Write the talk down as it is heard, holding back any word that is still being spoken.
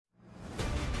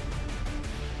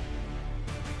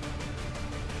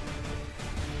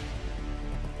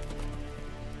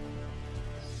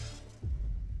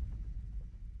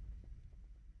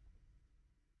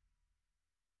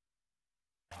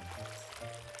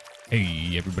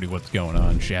Hey everybody, what's going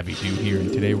on? ShabbyDoo here,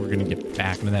 and today we're going to get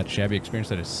back into that Shabby experience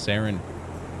that is Serin.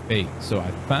 Hey, so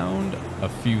I found a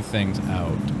few things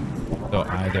out. So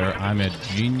either I'm a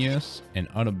genius and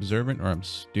unobservant, or I'm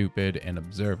stupid and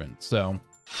observant. So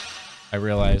I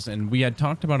realized, and we had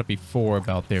talked about it before,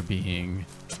 about there being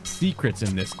secrets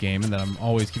in this game, and that I'm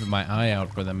always keeping my eye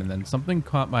out for them, and then something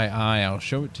caught my eye. I'll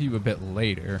show it to you a bit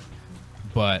later,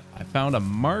 but I found a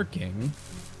marking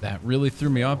that really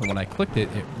threw me off, and when I clicked it,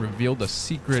 it revealed a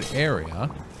secret area.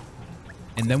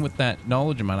 And then with that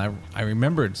knowledge in mind, I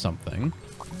remembered something,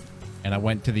 and I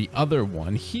went to the other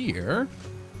one here,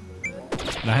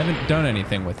 and I haven't done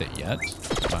anything with it yet,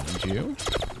 mind you.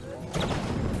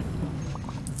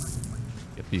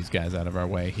 Get these guys out of our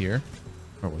way here.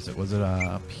 Or was it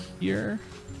up here?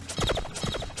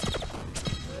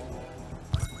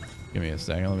 Give me a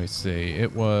second, let me see.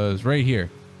 It was right here.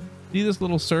 See this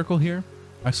little circle here?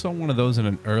 I saw one of those in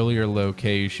an earlier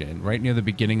location, right near the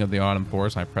beginning of the Autumn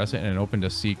Forest. I pressed it and it opened a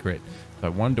secret. So I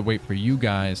wanted to wait for you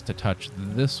guys to touch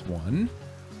this one.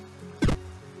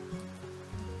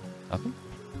 Nothing?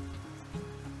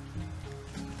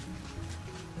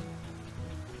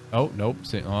 Oh, nope.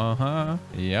 Uh-huh.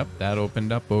 Yep, that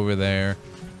opened up over there.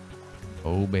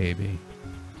 Oh, baby.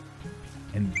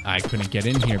 And I couldn't get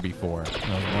in here before.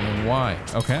 I was wondering why.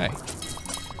 Okay.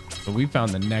 So we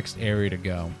found the next area to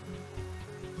go.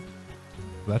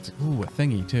 That's, ooh, a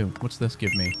thingy too. What's this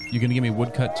give me? You gonna give me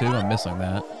woodcut too? I'm missing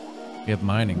that. We have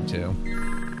mining too.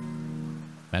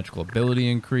 Magical ability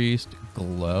increased.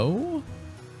 Glow?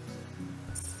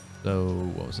 So,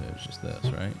 what was it? It was just this,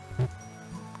 right?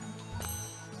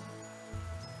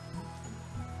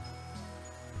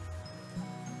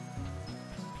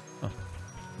 Oh.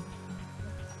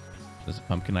 There's a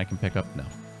pumpkin I can pick up? No.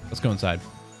 Let's go inside.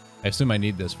 I assume I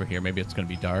need this for here. Maybe it's gonna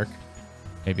be dark.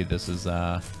 Maybe this is,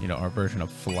 you know, our version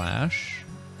of Flash.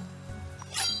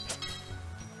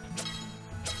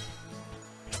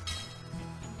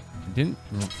 I didn't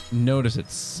notice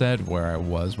it said where I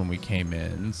was when we came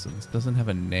in, so this doesn't have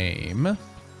a name.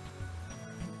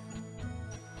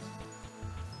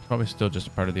 Probably still just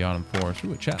a part of the Autumn Forest.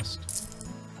 Ooh, a chest.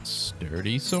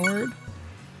 Sturdy sword?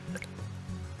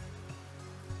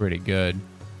 Pretty good.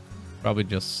 Probably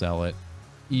just sell it,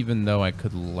 even though I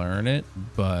could learn it,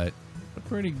 but a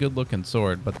pretty good looking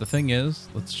sword. But the thing is,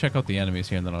 let's check out the enemies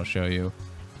here and then I'll show you,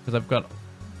 because I've got, what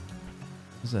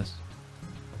is this?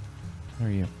 Where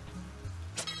are you?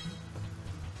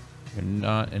 You're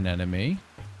not an enemy.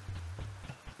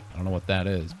 I don't know what that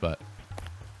is, but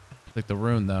like the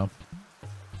rune though.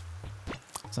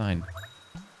 Sign.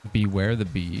 Beware the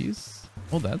bees.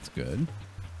 Oh, that's good.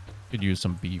 Could use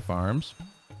some bee farms.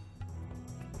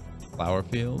 Flower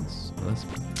fields.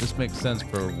 This makes sense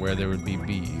for where there would be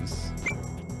bees.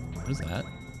 What is that?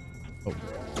 Oh,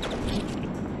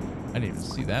 I didn't even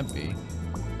see that bee.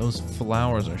 Those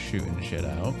flowers are shooting shit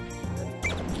out.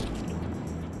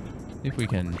 See if we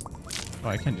can. Oh,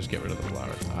 I can just get rid of the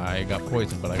flowers. I got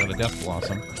poison, but I got a death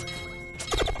blossom.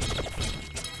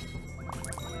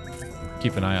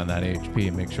 Keep an eye on that HP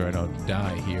and make sure I don't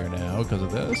die here now because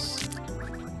of this.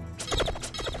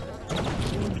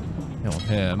 Kill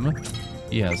him.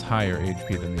 He has higher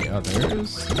HP than the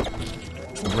others.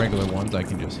 The regular ones I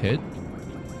can just hit.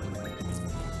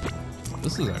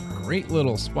 This is a great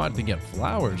little spot to get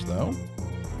flowers, though.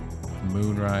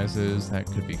 Moon rises. That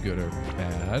could be good or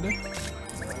bad.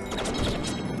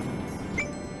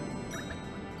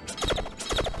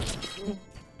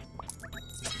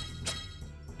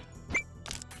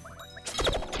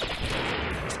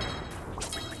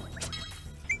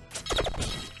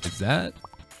 Is that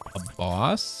a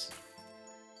boss?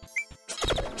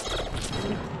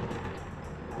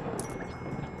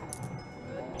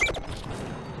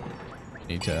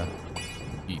 Need to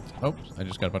eat. Oh, I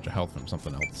just got a bunch of health from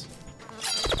something else.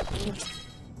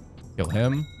 Kill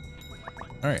him.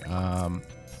 All right.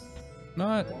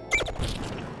 Not.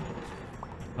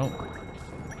 I don't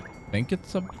think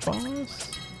it's a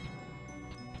boss.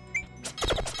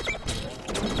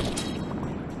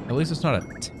 At least it's not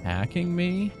attacking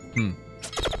me. I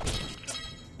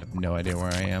have no idea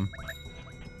where I am.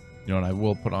 You know what I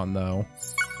will put on though?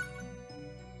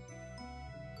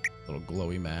 Little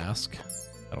glowy mask.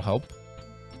 That'll help.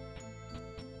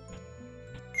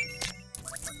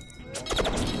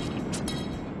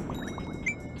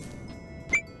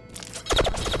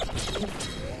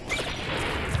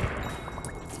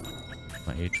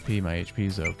 My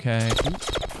HP's okay. Ooh,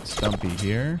 Stumpy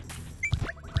here.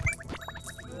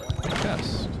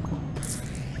 Chest.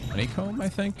 Honeycomb, I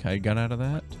think. I got out of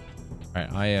that.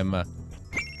 Alright, I am... my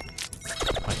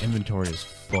inventory is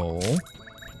full.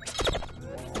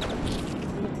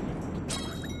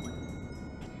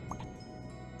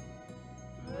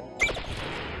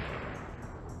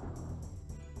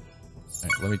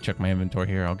 let me check my inventory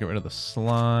here. I'll get rid of the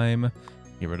slime.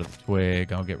 Get rid of the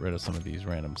twig. I'll get rid of some of these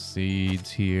random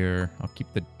seeds here. I'll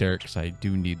keep the dirt because I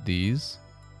do need these.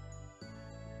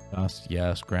 Dust,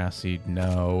 yes. Grass seed,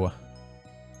 no.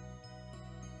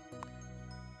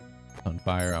 On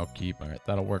fire, I'll keep. All right,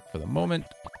 that'll work for the moment.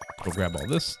 Go grab all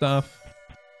this stuff.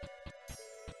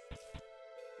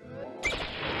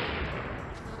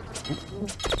 Ooh.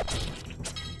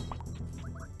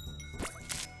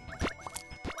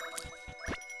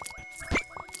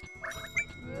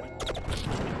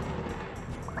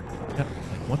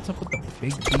 What's up with the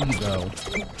big bee, though?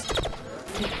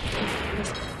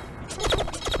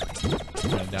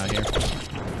 Right down here.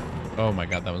 Oh my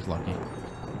god, that was lucky.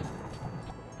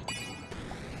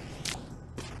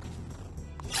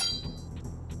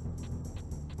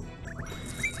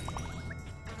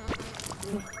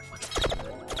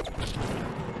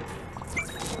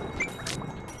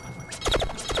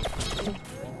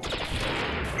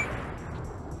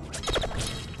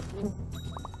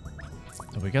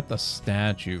 We got the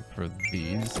statue for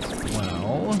these as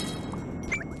well.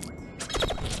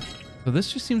 So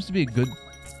this just seems to be a good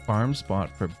farm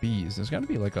spot for bees. There's got to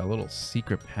be like a little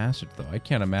secret passage, though. I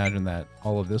can't imagine that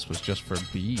all of this was just for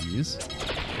bees.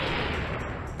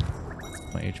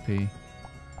 My HP.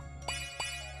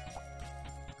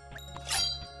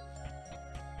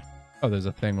 Oh, there's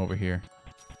a thing over here.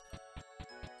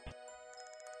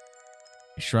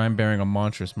 A shrine bearing a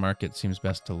monstrous mark. It seems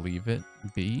best to leave it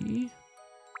be.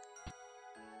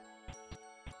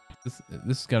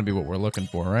 This is gotta be what we're looking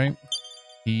for, right?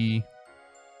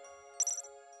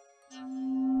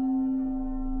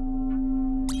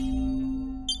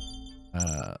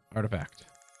 Artifact.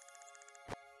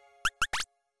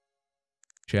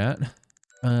 Chat?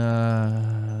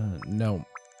 No.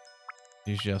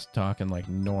 He's just talking like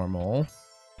normal.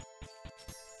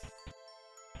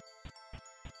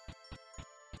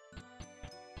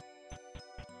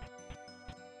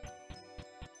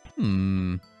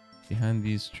 Behind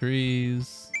these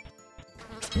trees.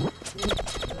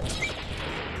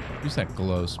 Use that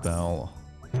glow spell.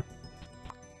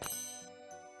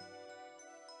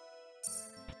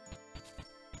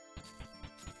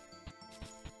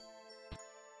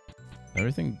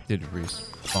 Everything did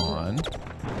respawn.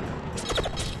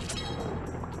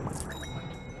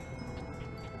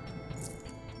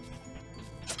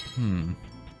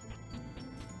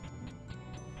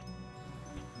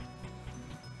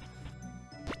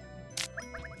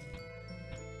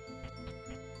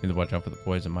 Need to watch out for the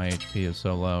poison. My HP is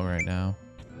so low right now.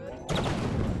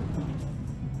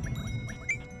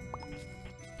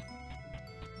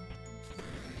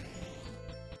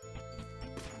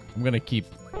 I'm gonna keep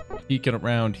peeking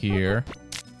around here.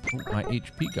 Ooh, my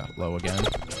HP got low again.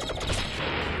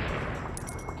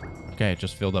 Okay, it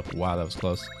just filled up. Wow, that was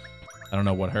close. I don't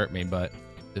know what hurt me, but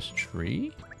this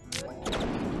tree?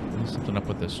 There's something up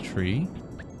with this tree.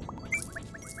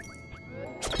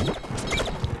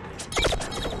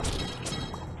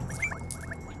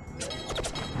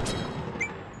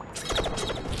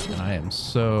 I am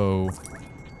so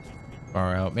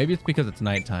far out. Maybe it's because it's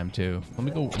nighttime too. I'm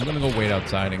gonna go wait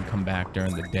outside and come back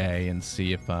during the day and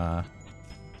see if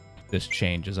this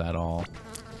changes at all.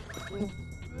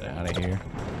 Get out of here.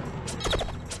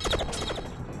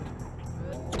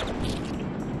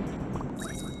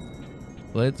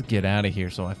 Let's get out of here.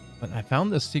 So I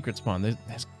found this secret spawn. There's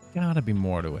gotta be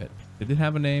more to it. Did it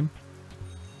have a name?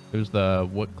 There's the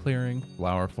wood clearing,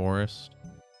 flower forest.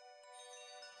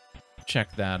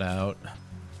 Check that out.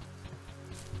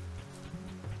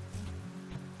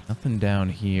 Nothing down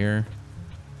here.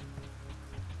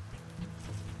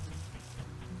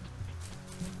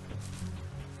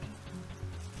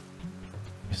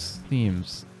 It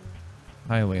seems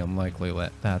highly unlikely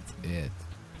that that's it.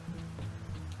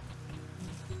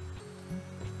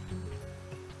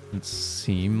 Doesn't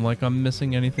seem like I'm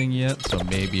missing anything yet, so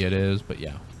maybe it is, but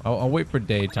yeah. I'll wait for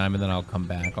daytime and then I'll come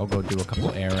back. I'll go do a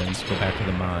couple errands, go back to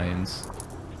the mines.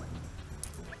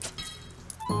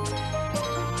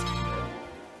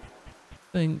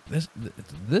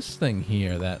 This thing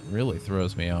here that really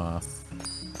throws me off.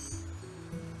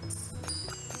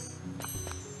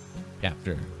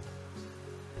 Capture.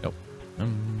 Nope. Do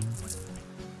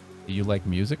you like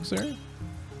music, sir?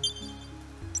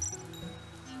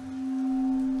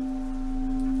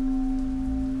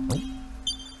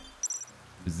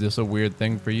 Is this a weird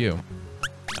thing for you?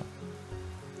 No.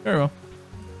 Very well.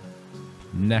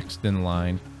 Next in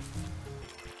line.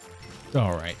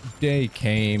 All right, day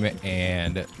came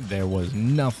and there was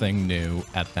nothing new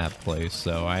at that place.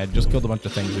 So I had just killed a bunch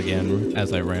of things again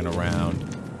as I ran around,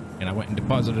 and I went and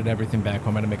deposited everything back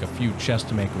home. I had to make a few chests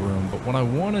to make room. But what I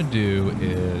want to do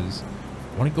is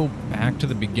I want to go back to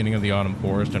the beginning of the Autumn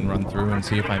Forest and run through and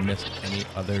see if I missed any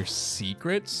other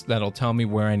secrets that'll tell me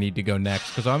where I need to go next,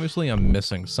 because obviously I'm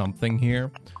missing something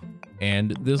here.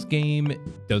 And this game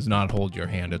does not hold your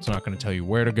hand. It's not going to tell you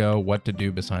where to go, what to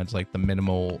do, besides like the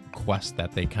minimal quest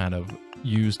that they kind of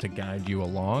use to guide you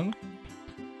along.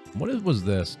 Was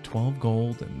this? 12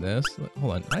 gold and this?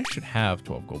 Hold on, I should have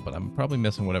 12 gold, but I'm probably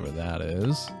missing whatever that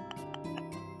is.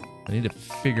 I need to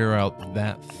figure out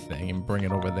that thing and bring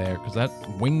it over there, because that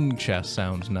wing chest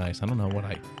sounds nice. I don't know what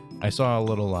I saw a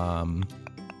little,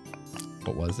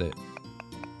 what was it?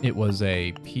 It was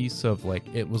a piece of like,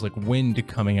 it was like wind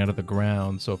coming out of the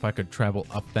ground. So if I could travel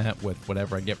up that with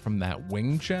whatever I get from that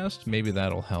wing chest, maybe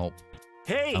that'll help.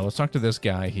 Hey, Let's talk to this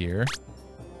guy here.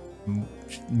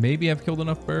 Maybe I've killed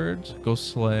enough birds. Go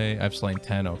slay. I've slain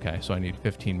 10. Okay, so I need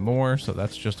 15 more. So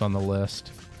that's just on the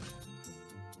list.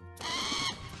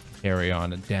 Carry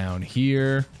on down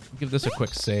here. Give this a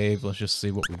quick save. Let's just see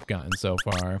what we've gotten so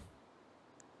far.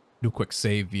 Do a quick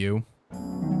save view.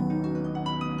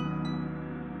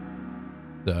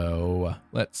 So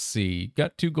let's see.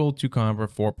 Got 2 gold, 2 copper,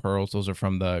 4 pearls. Those are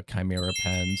from the Chimera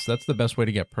pens. That's the best way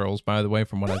to get pearls, by the way,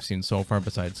 from what I've seen so far,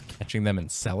 besides catching them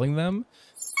and selling them.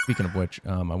 Speaking of which,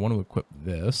 I want to equip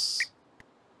this.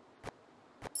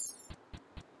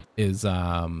 Did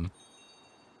that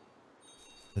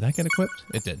get equipped?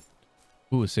 It did.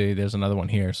 Ooh, see, there's another one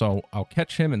here. So I'll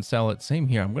catch him and sell it. Same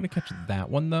here. I'm going to catch that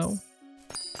one, though.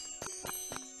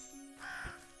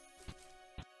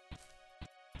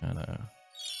 Kind of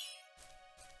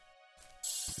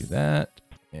do that.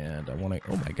 And I want to...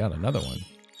 Oh, my God, another one.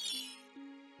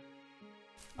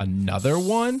 Another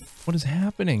one? What is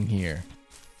happening here?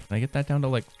 Can I get that down to,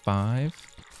 like, 5?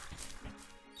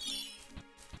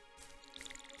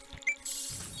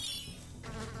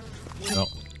 Oh,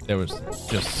 there was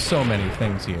just so many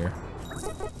things here.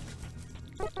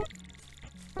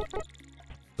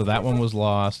 So that one was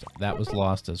lost. That was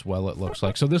lost as well, it looks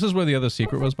like. So this is where the other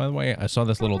secret was, by the way. I saw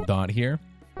this little dot here.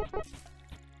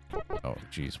 Oh,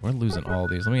 geez. We're losing all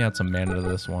of these. Let me add some mana to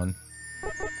this one.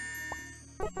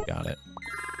 Got it.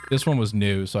 This one was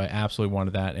new, so I absolutely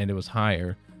wanted that, and it was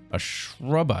higher. A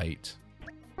shrubite.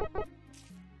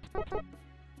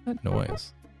 That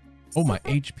noise. Oh, my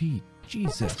HP.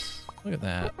 Jesus. Look at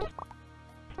that.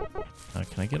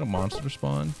 Can I get a monster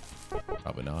spawn?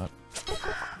 Probably not.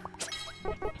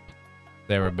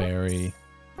 Berry.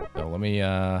 So let me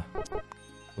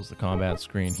close the combat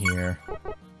screen here.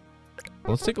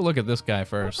 Let's take a look at this guy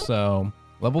first. So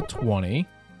level 20.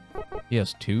 He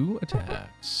has 2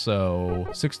 attacks. So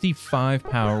 65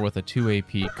 power with a 2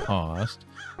 AP cost.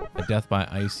 A death by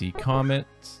icy comet.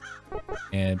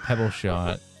 And pebble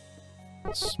shot.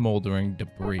 Smoldering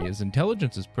debris. His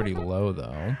intelligence is pretty low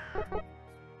though.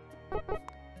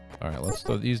 Alright, let's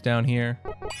throw these down here.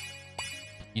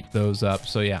 Eat those up.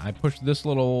 So yeah, I pushed this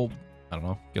little, I don't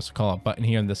know, guess I'll call it a button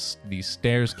here, and these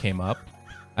stairs came up.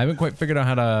 I haven't quite figured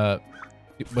out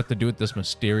what to do with this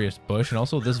mysterious bush, and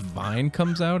also this vine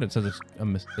comes out. It says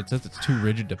it's too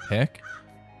rigid to pick.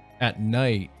 At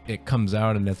night, it comes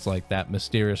out and it's like that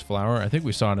mysterious flower. I think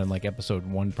we saw it in like episode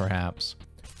 1 perhaps.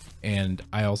 And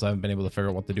I also haven't been able to figure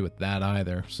out what to do with that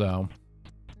either. So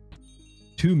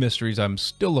 2 mysteries I'm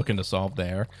still looking to solve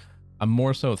there. I'm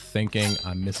more so thinking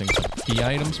I'm missing some key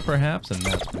items, perhaps, and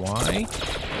that's why.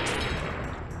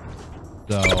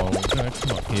 So, I'm gonna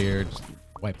come up here, just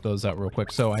wipe those out real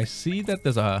quick. So, I see that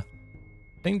there's a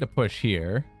thing to push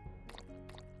here.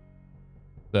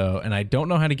 So, and I don't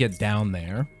know how to get down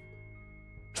there.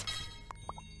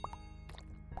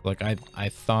 Like, I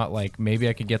thought, like, maybe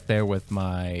I could get there with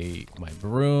my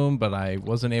broom, but I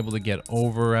wasn't able to get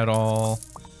over at all.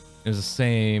 It was the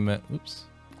same... Oops.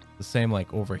 The same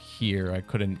like over here. I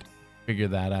couldn't figure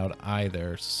that out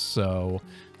either. So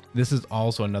this is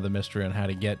also another mystery on how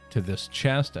to get to this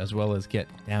chest, as well as get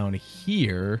down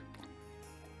here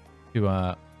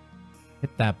to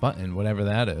hit that button, whatever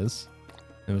that is.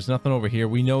 There was nothing over here.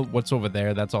 We know what's over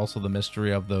there. That's also the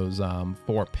mystery of those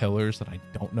 4 pillars that I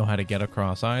don't know how to get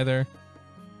across either.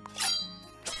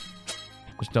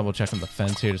 Just double checking the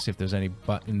fence here to see if there's any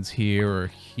buttons here or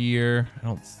here. I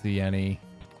don't see any.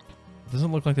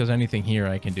 Doesn't look like there's anything here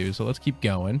I can do, so let's keep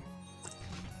going.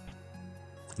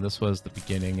 This was the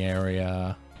beginning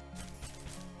area.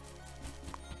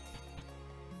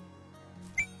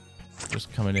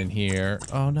 Just coming in here.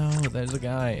 Oh no, there's a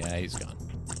guy. Yeah, he's gone.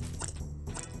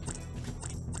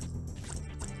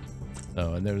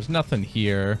 Oh, and there's nothing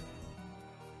here.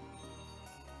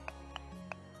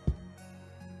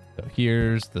 So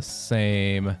here's the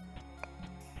same.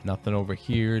 Nothing over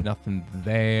here, nothing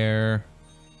there.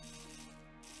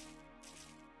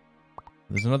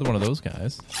 There's another one of those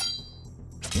guys.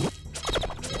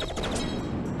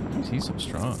 he's so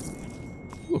strong.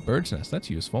 Ooh, a bird's nest. That's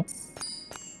useful.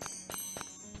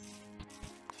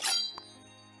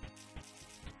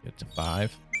 Get to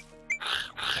 5.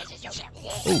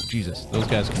 Oh, Jesus. Those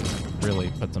guys can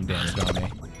really put some damage on me.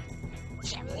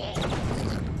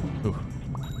 Ooh.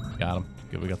 Got him.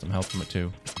 Good, we got some health from it,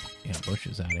 too. Damn, Bush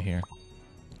is out of here.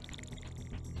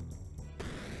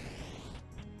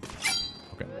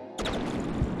 Okay.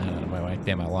 Out of my way.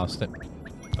 Damn, I lost it.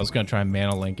 I was going to try and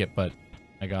mana link it, but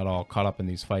I got all caught up in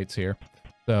these fights here.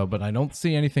 So, but I don't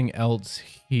see anything else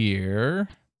here.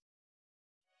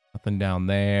 Nothing down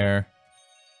there.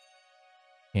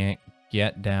 Can't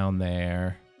get down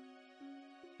there.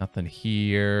 Nothing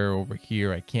here. Over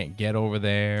here, I can't get over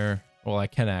there. Well, I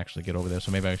can actually get over there,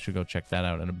 so maybe I should go check that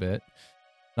out in a bit.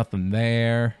 Nothing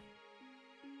there.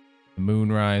 The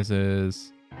moon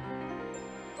rises.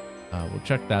 We'll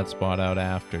check that spot out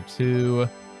after, too.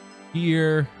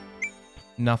 Here.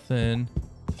 Nothing.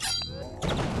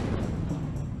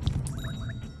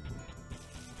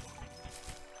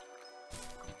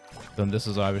 Then this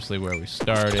is obviously where we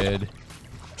started.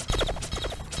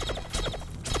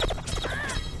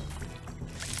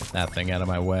 Get that thing out of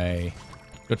my way.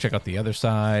 Go check out the other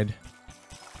side.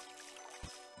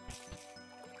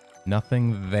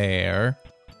 Nothing there.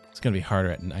 It's going to be harder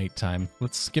at nighttime.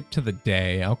 Let's skip to the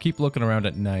day. I'll keep looking around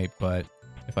at night, but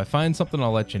if I find something,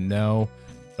 I'll let you know.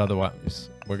 But otherwise,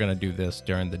 we're going to do this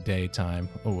during the daytime.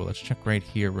 Oh, well, let's check right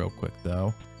here real quick,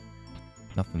 though.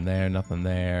 Nothing there, nothing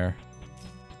there.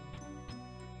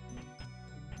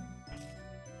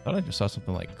 Thought I just saw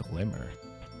something like glimmer.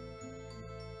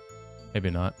 Maybe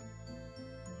not.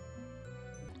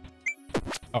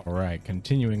 All right,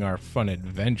 continuing our fun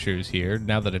adventures here.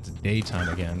 Now that it's daytime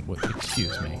again.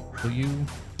 Excuse me. Will you?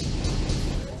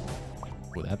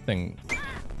 Well, that thing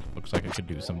looks like it could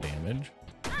do some damage.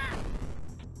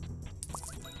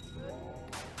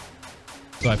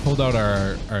 So I pulled out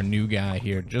our new guy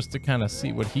here just to kind of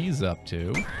see what he's up to.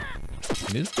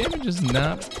 And his damage is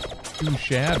not too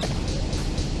shabby.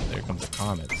 There comes the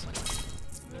comets.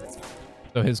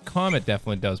 So his comet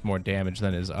definitely does more damage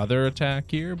than his other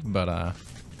attack here, but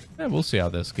yeah, we'll see how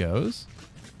this goes.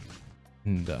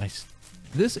 And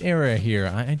this area here,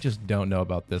 I just don't know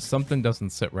about this. Something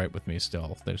doesn't sit right with me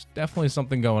still. There's definitely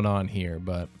something going on here,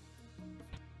 but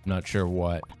I'm not sure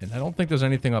what. And I don't think there's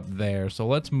anything up there, so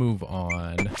let's move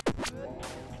on.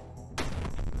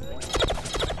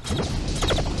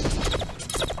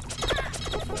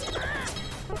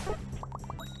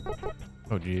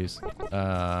 Oh, geez.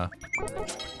 I'm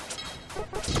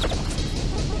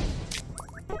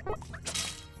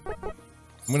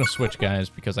going to switch guys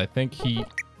because I think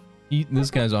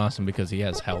this guy's awesome because he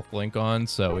has health link on,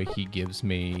 so he gives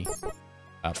me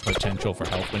potential for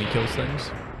health when he kills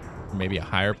things. Or maybe a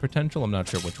higher potential. I'm not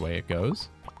sure which way it goes.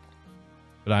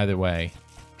 But either way,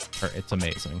 it's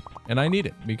amazing. And I need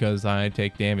it because I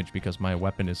take damage because my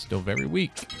weapon is still very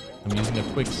weak. I'm using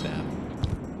a twig staff.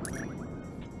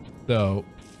 So...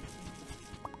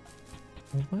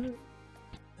 What?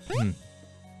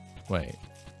 Wait.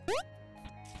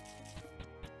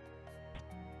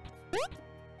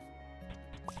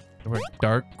 There were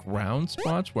dark ground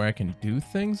spots where I can do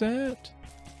things at?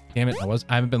 Damn it,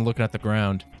 I haven't been looking at the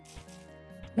ground.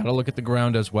 Gotta look at the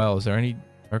ground as well. Is there any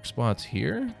dark spots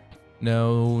here?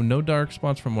 No, no dark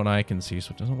spots from what I can see,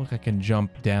 so it doesn't look like I can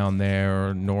jump down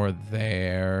there, nor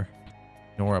there,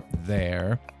 nor up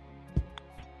there.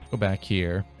 Go back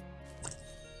here.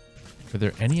 Are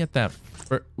there any at that...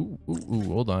 Ooh,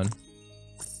 hold on.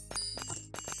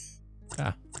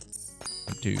 Ah.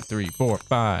 1, 2, 3, 4,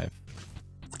 5.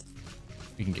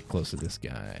 We can get close to this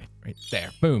guy. Right there.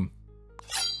 Boom.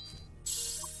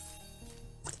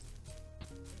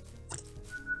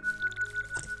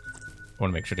 I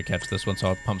want to make sure to catch this one, so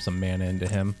I'll pump some mana into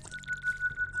him.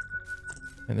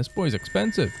 And this boy's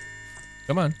expensive.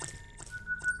 Come on.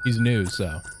 He's new,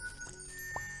 so...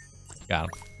 Got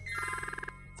him.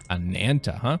 A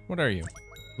Nanta, huh? What are you?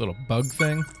 Little bug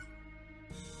thing?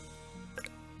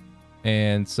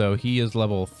 And so he is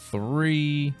level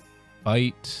 3.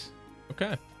 Bite. Okay.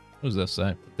 What does this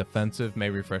say? Defensive may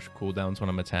refresh cooldowns when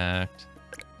I'm attacked.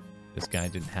 This guy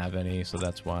didn't have any, so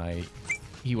that's why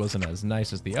he wasn't as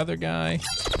nice as the other guy.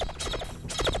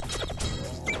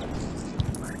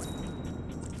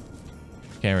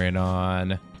 Carrying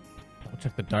on. I'll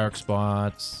check the dark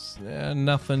spots.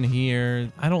 Nothing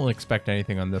here. I don't expect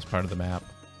anything on this part of the map.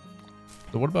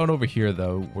 So what about over here,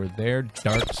 though? Were there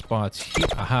dark spots here?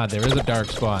 Aha, there is a dark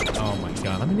spot. Oh my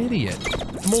god, I'm an idiot.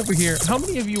 I'm over here. How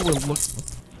many of you were looking...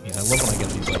 I love when I get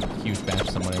these like huge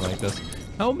batches of money like this.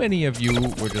 How many of you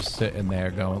were just sitting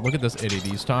there going, look at this idiot.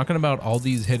 He's talking about all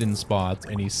these hidden spots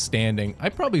and he's standing. I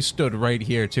probably stood right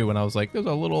here too and I was like, there's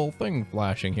a little thing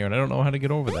flashing here and I don't know how to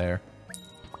get over there.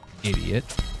 Idiot.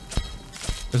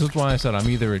 This is why I said I'm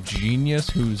either a genius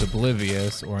who's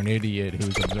oblivious or an idiot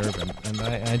who's observant. And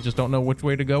I just don't know which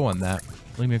way to go on that.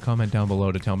 Leave me a comment down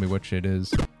below to tell me which it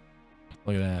is.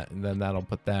 Look at that. And then that'll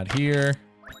put that here.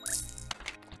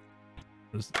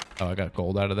 Oh, I got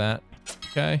gold out of that.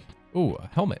 Okay. Ooh, a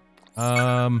helmet.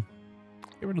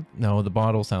 Get rid of, no, the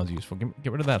bottle sounds useful.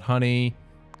 Get rid of that honey.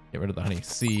 Get rid of the honey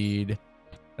seed.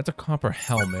 That's a copper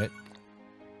helmet.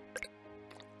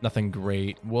 Nothing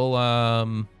great. We'll,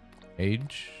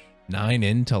 age 9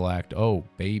 intellect. Oh,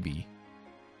 baby.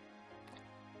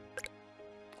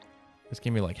 This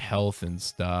gave me like health and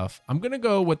stuff. I'm gonna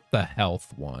go with the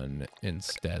health one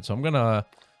instead. So I'm gonna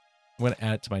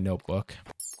add it to my notebook.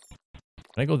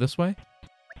 Can I go this way?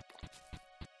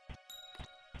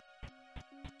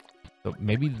 So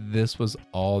maybe this was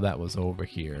all that was over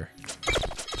here.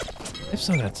 If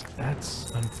so, that's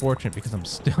unfortunate because I'm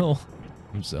still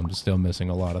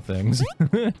missing a lot of things.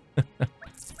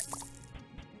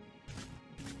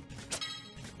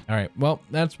 All right, well,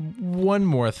 that's one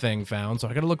more thing found. So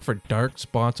I gotta look for dark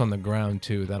spots on the ground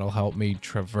too. That'll help me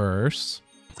traverse.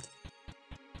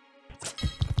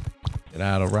 Get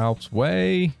out of Ralph's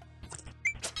way.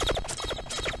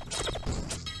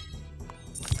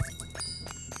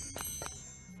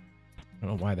 I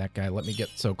don't know why that guy let me get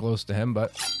so close to him,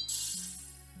 but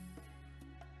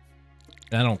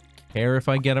I don't care if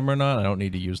I get him or not. I don't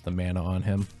need to use the mana on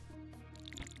him.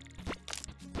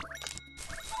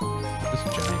 This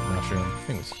giant mushroom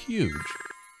thing is huge.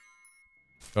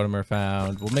 Totem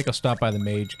found. We'll make a stop by the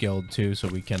Mage Guild too, so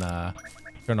we can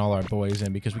turn all our boys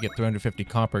in because we get 350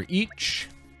 copper each,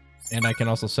 and I can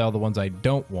also sell the ones I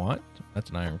don't want.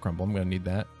 That's an iron crumble. I'm gonna need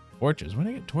that. Torches. Where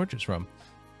did I get torches from?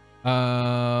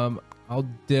 I'll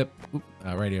dip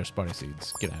right here, spawning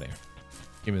seeds. Get out of here.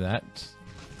 Give me that.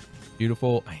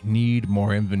 Beautiful. I need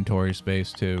more inventory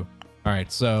space too. All right,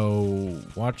 so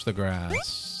watch the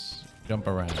grass. Jump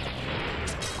around.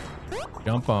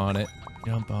 Jump on it.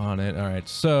 Jump on it. All right,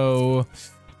 so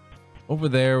over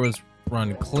there was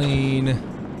run clean.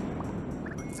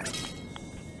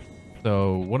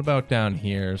 So what about down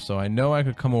here? So I know I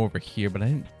could come over here, but I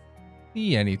didn't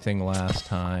see anything last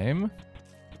time.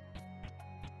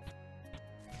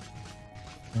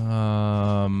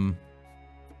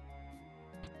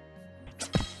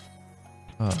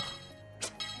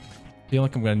 Feel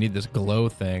like I'm gonna need this glow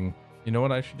thing. You know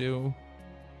what I should do?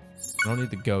 I don't need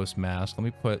the ghost mask. Let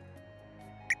me put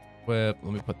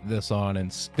this on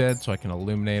instead so I can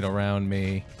illuminate around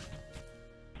me.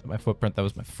 My footprint, that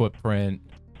was my footprint.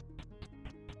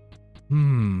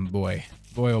 Boy,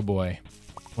 oh boy.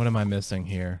 What am I missing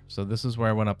here? So this is where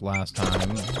I went up last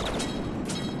time.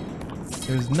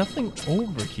 There's nothing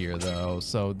over here though,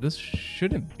 so this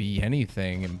shouldn't be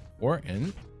anything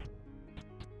important.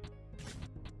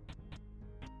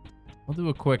 I'll do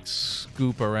a quick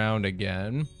scoop around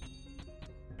again.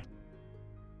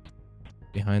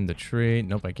 Behind the tree.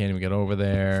 Nope, I can't even get over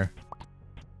there.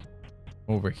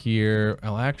 Over here.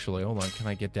 Oh, actually, hold on. Can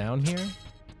I get down here?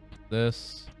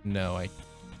 This? No, I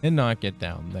cannot get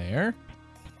down there.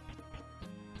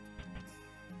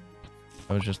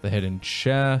 That was just the hidden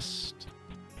chest.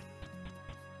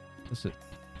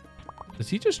 Does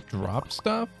he just drop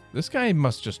stuff? This guy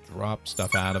must just drop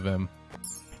stuff out of him.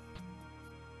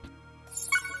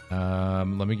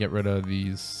 Let me get rid of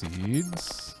these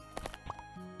seeds.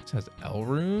 This has L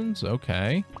runes.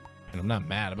 Okay. And I'm not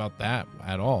mad about that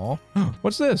at all.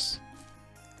 What's this?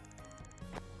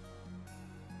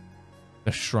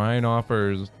 The shrine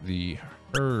offers the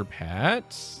herb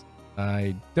hats.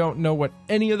 I don't know what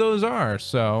any of those are,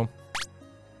 so.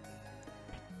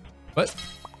 But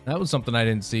that was something I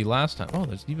didn't see last time. Oh,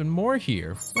 there's even more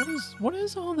here. What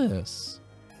is all this?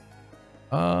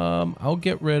 I'll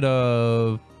get rid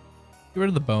of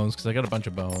the bones because I got a bunch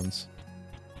of bones.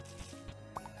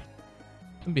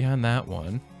 And behind that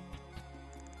one,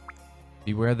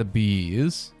 beware the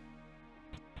bees.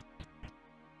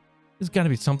 There's got to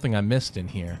be something I missed in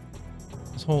here.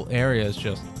 This whole area is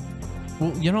just,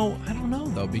 well, you know, I don't know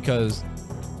though, because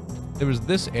there was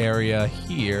this area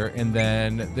here, and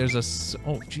then there's a,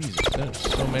 oh Jesus, there's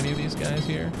so many of these guys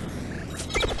here.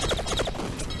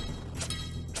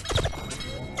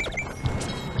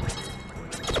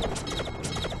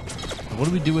 What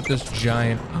do we do with this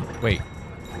giant, wait,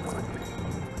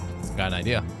 got an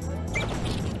idea.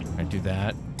 I do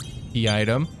that. Key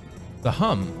item, the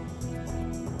hum.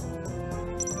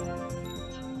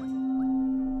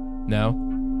 No.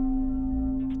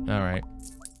 All right.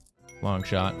 Long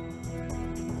shot.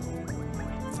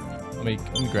 Let me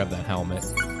grab that helmet.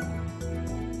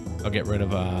 I'll get rid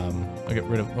of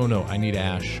oh no, I need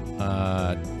ash.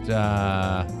 I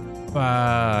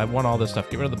want all this stuff.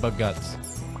 Get rid of the bug guts.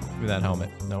 Give me that helmet.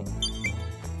 Nope.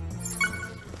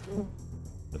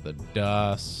 The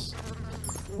dust.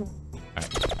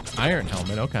 Alright. Iron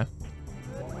helmet, okay.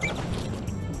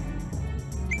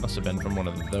 Must have been from one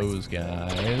of those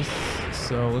guys.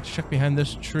 So let's check behind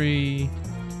this tree.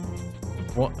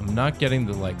 Well, I'm not getting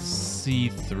the like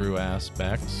see-through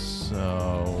aspects,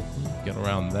 so get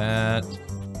around that.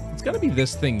 It's gotta be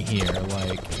this thing here.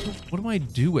 Like, what do I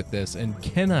do with this? And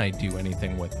can I do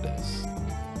anything with this?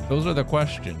 Those are the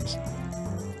questions.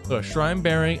 So a shrine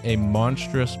bearing a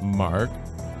monstrous mark.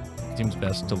 Seems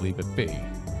best to leave it be.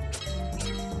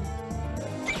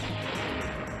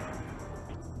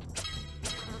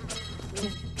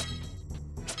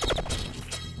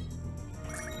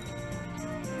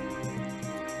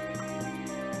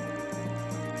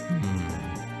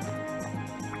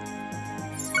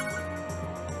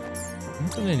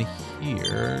 Nothing in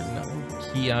here. No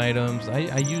key items.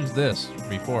 I used this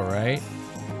before, right?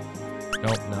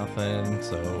 Nope, nothing.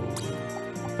 So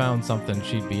found something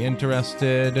she'd be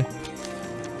interested.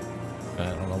 I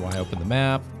don't know why I opened the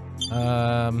map.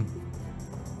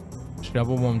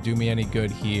 Shovel won't do me any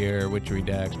good here. Witchery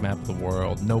decks, map of the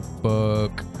world,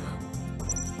 notebook.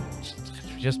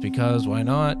 Just because, why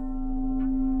not?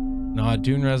 No,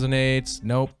 Dune resonates.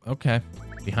 Nope. Okay.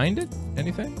 Behind it?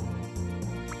 Anything?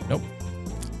 Nope.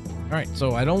 All right,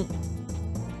 so I don't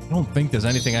think there's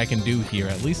anything I can do here,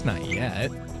 at least not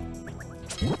yet.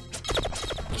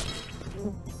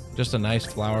 Just a nice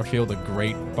flower field, a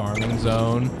great farming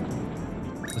zone.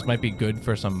 This might be good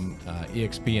for some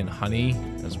EXP and honey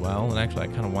as well. And actually, I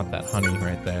kind of want that honey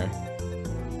right there.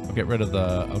 I'll get rid of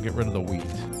the wheat.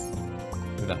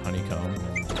 Do that honeycomb.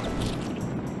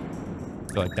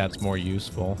 I feel like that's more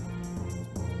useful.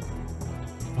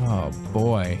 Oh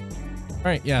boy. All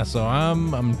right, yeah. So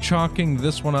I'm chalking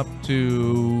this one up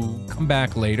to come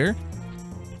back later.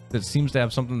 That seems to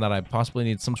have something that I possibly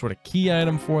need some sort of key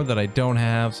item for that I don't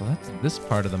have. So that's this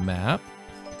part of the map.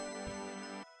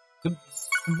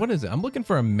 What is it? I'm looking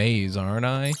for a maze, aren't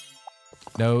I?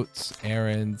 Notes,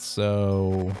 errands,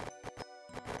 so...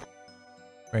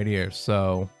 Right here,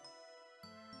 so...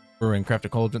 Brewing, craft a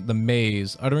cauldron. The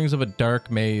maze. Utterings of a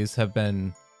dark maze have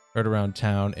been heard around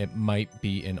town. It might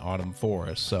be in Autumn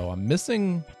Forest. So I'm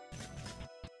missing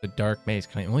the dark maze.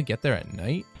 Can I only get there at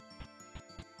night?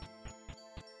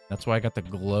 That's why I got the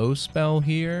glow spell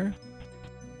here.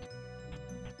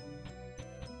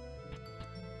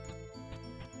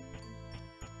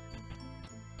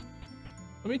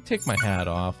 Let me take my hat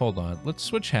off. Hold on. Let's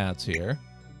switch hats here.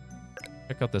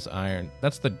 Check out this iron.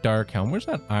 That's the dark helm. Where's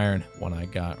that iron one I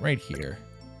got? Right here.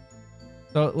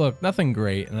 So, look, nothing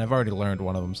great, and I've already learned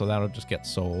one of them, so that'll just get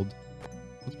sold.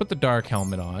 Let's put the dark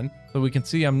helmet on, so we can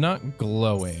see I'm not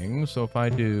glowing. So if I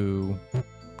do...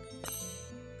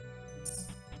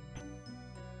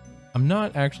 I'm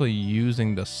not actually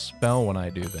using the spell when I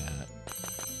do that.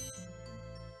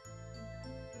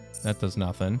 That does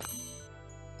nothing.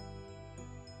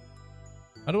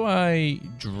 How do I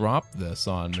drop this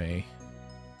on me?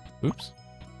 Oops.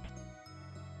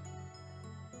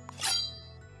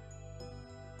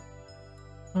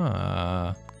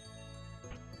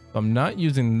 I'm not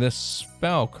using this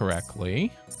spell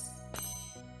correctly.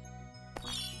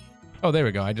 Oh, there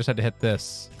we go. I just had to hit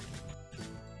this.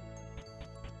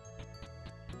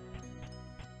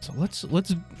 So let's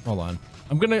hold on.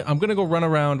 I'm gonna go run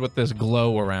around with this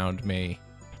glow around me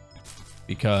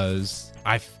because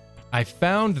I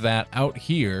found that out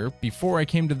here before I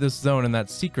came to this zone in that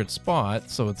secret spot.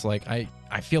 So it's like I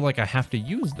feel like I have to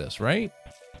use this, right?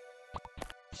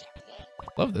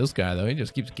 Love this guy though. He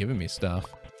just keeps giving me stuff.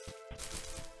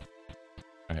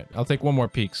 All right, I'll take one more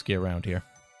peek, ski around here.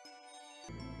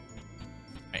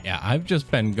 Yeah, I've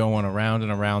just been going around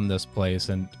and around this place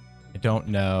and I don't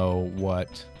know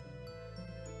what...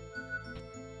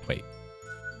 Wait.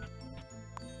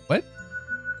 What?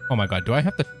 Oh my god, do I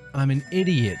have to... I'm an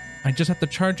idiot. I just have to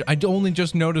charge... I only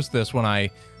just noticed this when I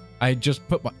just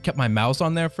kept my mouse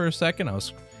on there for a second. I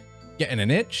was getting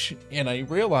an itch and I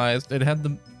realized it had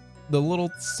the little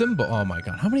symbol. Oh my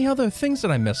god, how many other things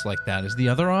did I miss like that? Is the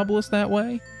other obelisk that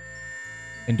way?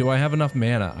 And do I have enough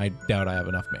mana? I doubt I have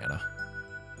enough mana.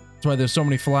 That's why there's so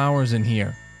many flowers in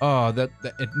here. Oh, that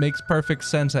it makes perfect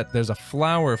sense that there's a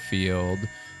flower field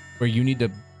where you need to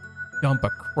dump a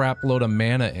crap load of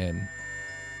mana in.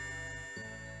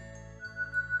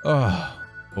 Oh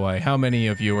boy, how many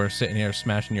of you are sitting here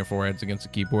smashing your foreheads against the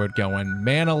keyboard going,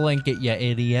 mana link it, you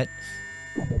idiot.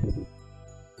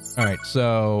 All right,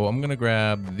 so I'm gonna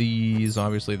grab these.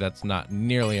 Obviously, that's not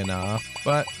nearly enough,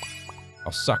 but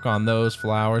I'll suck on those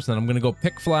flowers. Then I'm gonna go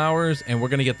pick flowers, and we're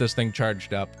gonna get this thing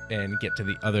charged up and get to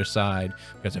the other side.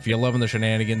 Because if you're loving the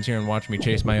shenanigans here and watch me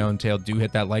chase my own tail, do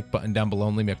hit that like button down below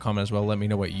and leave me a comment as well. Let me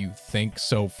know what you think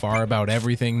so far about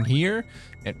everything here.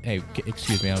 And hey,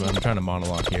 excuse me, I'm trying to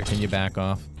monologue here. Can you back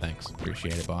off? Thanks,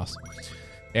 appreciate it, boss.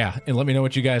 Yeah, and let me know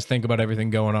what you guys think about everything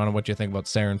going on and what you think about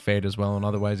Serin Fate as well. And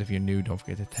otherwise, if you're new, don't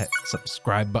forget to hit the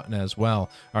subscribe button as well.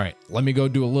 All right, let me go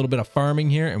do a little bit of farming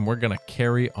here, and we're going to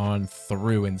carry on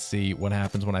through and see what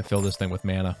happens when I fill this thing with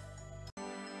mana.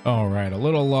 All right, a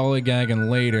little lollygagging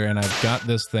later, and I've got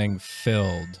this thing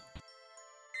filled.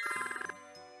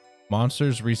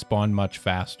 Monsters respawn much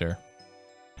faster.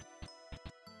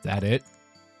 Is that it?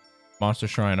 Monster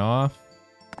Shrine off.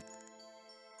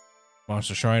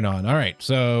 Monster Shrine on. All right,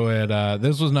 so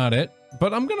this was not it,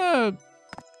 but I'm gonna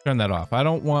turn that off. I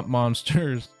don't want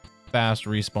monsters fast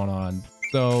respawn on.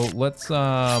 So let's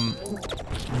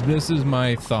this is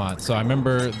my thought. So I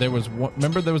remember there was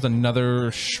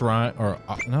another shrine, or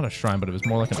not a shrine, but it was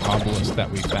more like an obelisk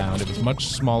that we found. It was much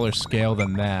smaller scale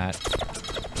than that.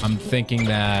 I'm thinking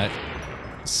that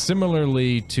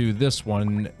similarly to this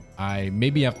one, I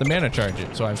maybe have to mana charge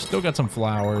it. So I've still got some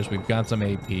flowers. We've got some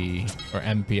AP, or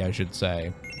MP, I should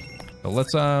say. So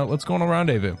let's go on a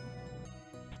rendezvous.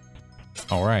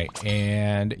 All right,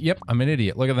 and yep, I'm an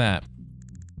idiot. Look at that.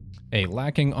 A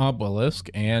lacking obelisk,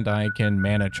 and I can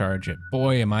mana charge it.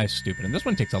 Boy, am I stupid. And this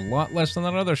one takes a lot less than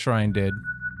that other shrine did.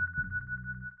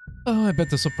 Oh, I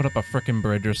bet this will put up a frickin'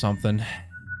 bridge or something.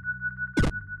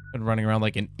 Been running around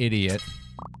like an idiot.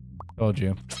 Told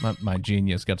you, my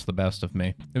genius gets the best of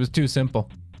me. It was too simple.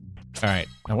 All right,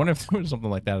 I wonder if there was something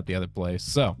like that at the other place.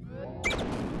 So,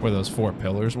 where those 4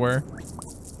 pillars were.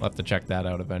 I'll have to check that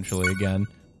out eventually again.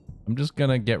 I'm just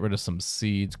gonna get rid of some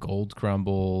seeds, gold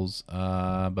crumbles,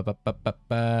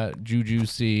 juju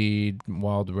seed,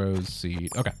 wild rose seed.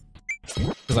 Okay,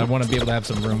 because I want to be able to have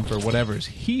some room for whatever's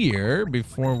here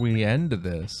before we end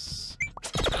this.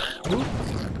 Ooh.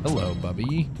 Hello,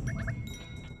 Bubby.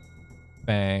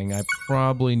 Bang. I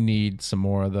probably need some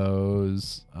more of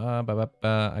those. I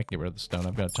can get rid of the stone.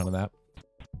 I've got a ton of that.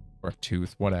 Or a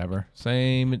tooth, whatever.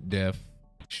 Same diff.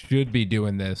 Should be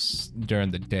doing this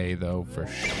during the day, though, for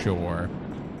sure.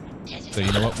 So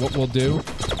you know what we'll do?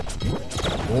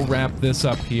 We'll wrap this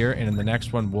up here, and in the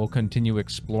next one, we'll continue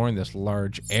exploring this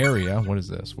large area. What is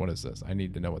this? What is this? I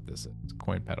need to know what this is.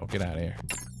 Coin petal. Get out of here.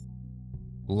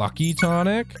 Lucky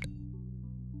tonic?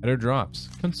 Header drops.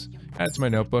 Add to my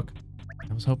notebook.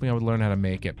 I was hoping I would learn how to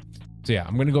make it. So yeah,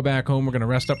 I'm going to go back home. We're going to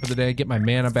rest up for the day, get my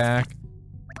mana back.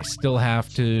 I still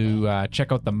have to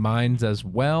check out the mines as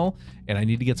well. And I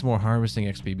need to get some more harvesting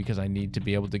XP because I need to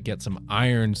be able to get some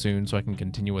iron soon so I can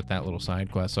continue with that little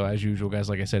side quest. So as usual, guys,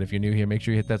 like I said, if you're new here, make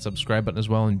sure you hit that subscribe button as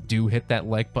well. And do hit that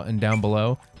like button down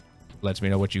below. Lets me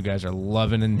know what you guys are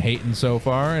loving and hating so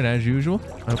far. And as usual,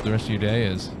 I hope the rest of your day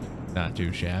is not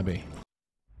too shabby.